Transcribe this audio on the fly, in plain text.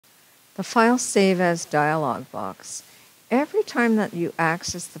The File Save As dialog box. Every time that you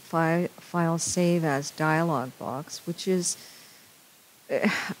access the File Save As dialog box, which is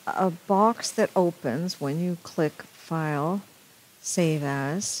a box that opens when you click File Save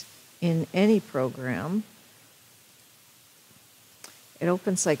As in any program, it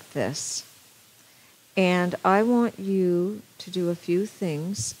opens like this. And I want you to do a few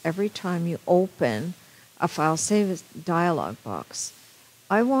things every time you open a File Save As dialog box.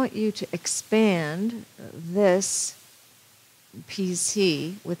 I want you to expand this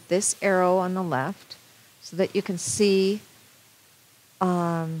PC with this arrow on the left so that you can see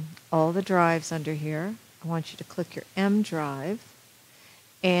all the drives under here. I want you to click your M drive,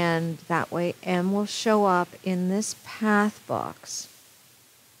 and that way M will show up in this path box.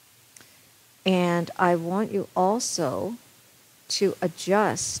 And I want you also to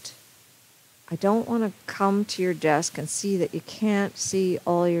adjust. I don't want to come to your desk and see that you can't see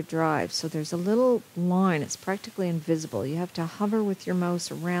all your drives. So there's a little line. It's practically invisible. You have to hover with your mouse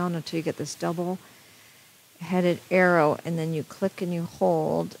around until you get this double-headed arrow, and then you click and you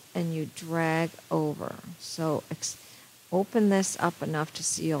hold and you drag over. So open this up enough to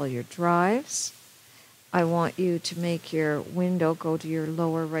see all your drives. I want you to make your window go to your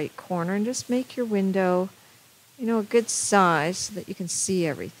lower right corner and just make your window, a good size so that you can see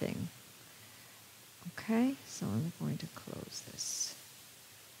everything. Okay, so I'm going to close this.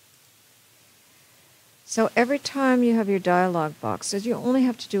 So every time you have your dialog box, so you only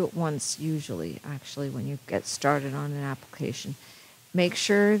have to do it once usually, actually, when you get started on an application. Make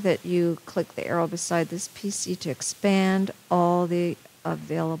sure that you click the arrow beside this PC to expand all the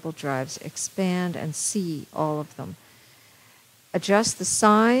available drives. Expand and see all of them. Adjust the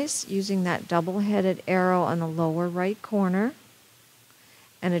size using that double-headed arrow on the lower right corner.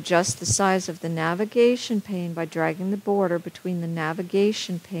 And adjust the size of the navigation pane by dragging the border between the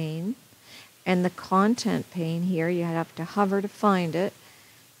navigation pane and the content pane here. You have to hover to find it.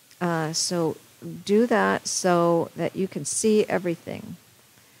 So do that so that you can see everything.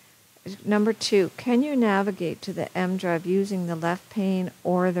 Number 2, can you navigate to the M drive using the left pane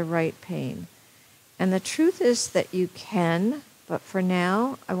or the right pane? And the truth is that you can, but for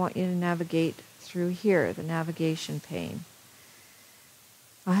now, I want you to navigate through here, the navigation pane.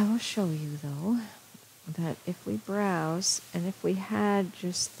 I will show you, though, that if we browse, and if we had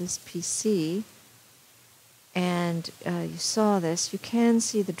just this PC, and you saw this, you can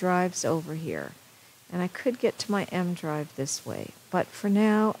see the drives over here. And I could get to my M drive this way. But for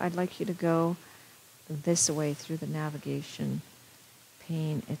now, I'd like you to go this way through the navigation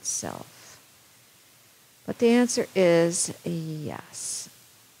pane itself. But the answer is yes.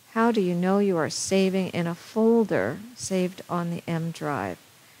 How do you know you are saving in a folder saved on the M drive?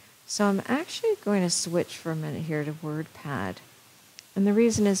 So I'm actually going to switch for a minute here to WordPad. And the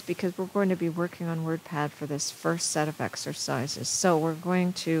reason is because we're going to be working on WordPad for this first set of exercises. So we're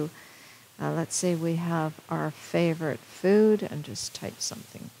going to, let's say we have our favorite food, and just type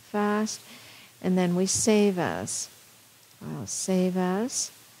something fast. And then we save as. I'll save as.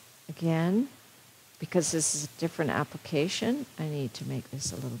 Again, because this is a different application, I need to make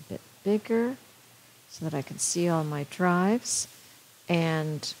this a little bit bigger so that I can see all my drives.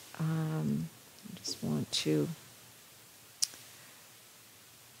 And I just want to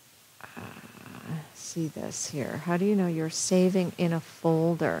see this here. How do you know you're saving in a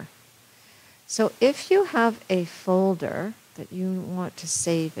folder? So if you have a folder that you want to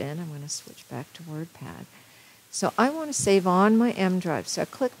save in, I'm going to switch back to WordPad. So I want to save on my M drive. So I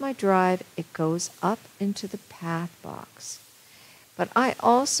click my drive, it goes up into the path box. But I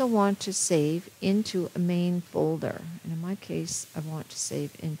also want to save into a main folder. And in my case, I want to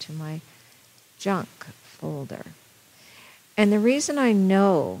save into my junk folder. And the reason I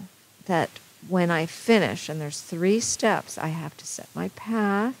know that when I finish, and there's 3 steps, I have to set my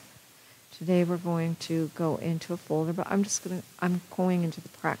path. Today we're going to go into a folder, but I'm going into the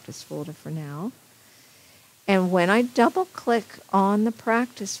practice folder for now. And when I double click on the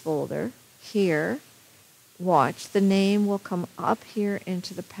practice folder here, watch, the name will come up here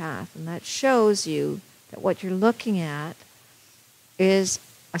into the path, and that shows you that what you're looking at is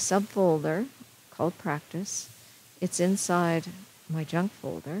a subfolder called practice. It's inside my junk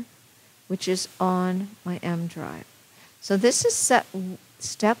folder, which is on my M drive. So this is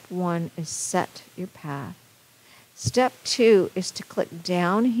step 1 is set your path. Step 2 is to click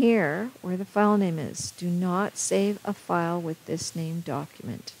down here where the file name is. Do not save a file with this name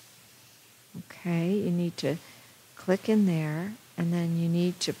document. Okay, you need to click in there, and then you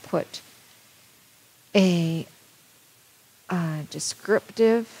need to put a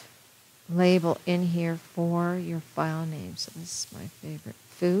descriptive label in here for your file name. So this is my favorite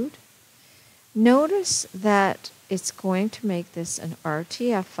food. Notice that it's going to make this an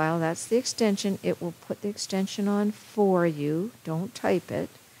RTF file. That's the extension. It will put the extension on for you. Don't type it.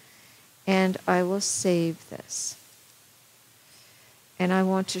 And I will save this. And I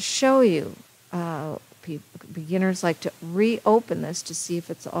want to show you, beginners like to reopen this to see if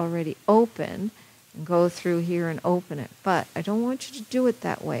it's already open and go through here and open it. But I don't want you to do it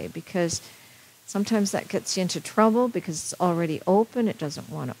that way because sometimes that gets you into trouble because it's already open. It doesn't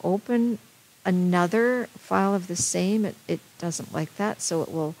want to open another file of the same. It doesn't like that, so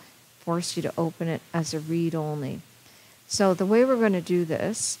it will force you to open it as a read-only. So the way we're going to do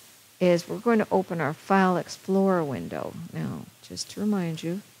this is we're going to open our File Explorer window. Now, just to remind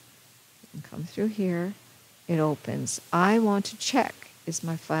you, you can come through here. It opens. I want to check, is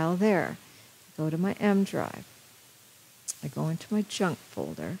my file there? I go to my M drive. I go into my junk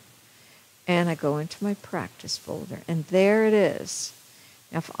folder. And I go into my practice folder. And there it is.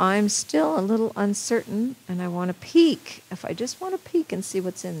 Now, if I'm still a little uncertain and I want to peek, if I just want to peek and see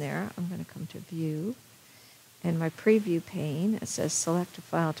what's in there, I'm going to come to View. And my preview pane, it says select a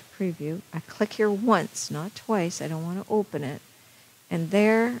file to preview. I click here once, not twice. I don't want to open it. And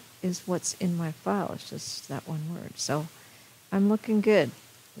there is what's in my file. It's just that one word. So I'm looking good.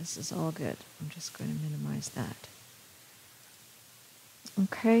 This is all good. I'm just going to minimize that.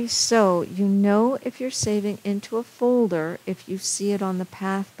 Okay, so you know if you're saving into a folder if you see it on the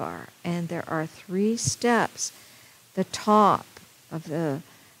path bar. And there are 3 steps. The top of the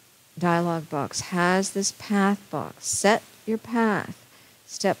dialog box has this path box. Set your path.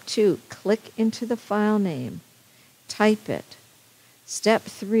 Step 2, click into the file name. Type it. Step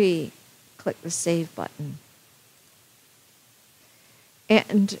 3, click the Save button.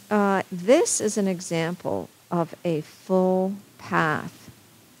 And this is an example of a full path.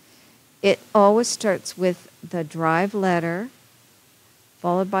 It always starts with the drive letter,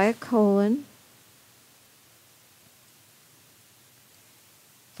 followed by a colon,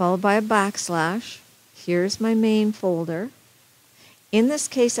 followed by a backslash. Here's my main folder. In this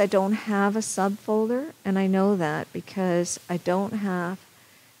case, I don't have a subfolder, and I know that because this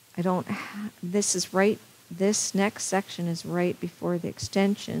next section is right before the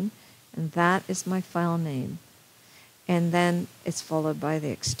extension, and that is my file name. And then it's followed by the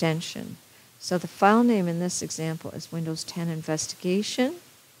extension. So the file name in this example is Windows 10 Investigation.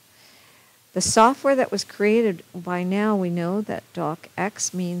 The software that was created, by now we know that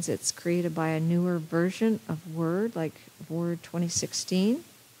DocX means it's created by a newer version of Word, like Word 2016.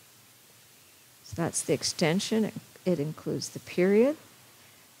 So that's the extension. It includes the period.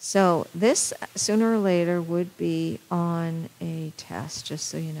 So this, sooner or later, would be on a test, just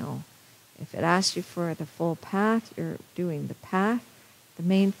so you know. If it asks you for the full path, you're doing the path, the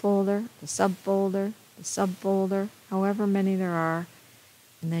main folder, the subfolder, however many there are,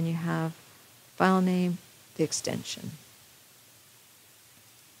 and then you have file name, the extension.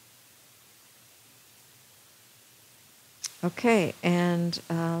 Okay, and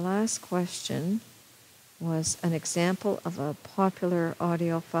last question was an example of a popular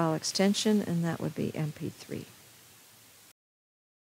audio file extension, and that would be MP3.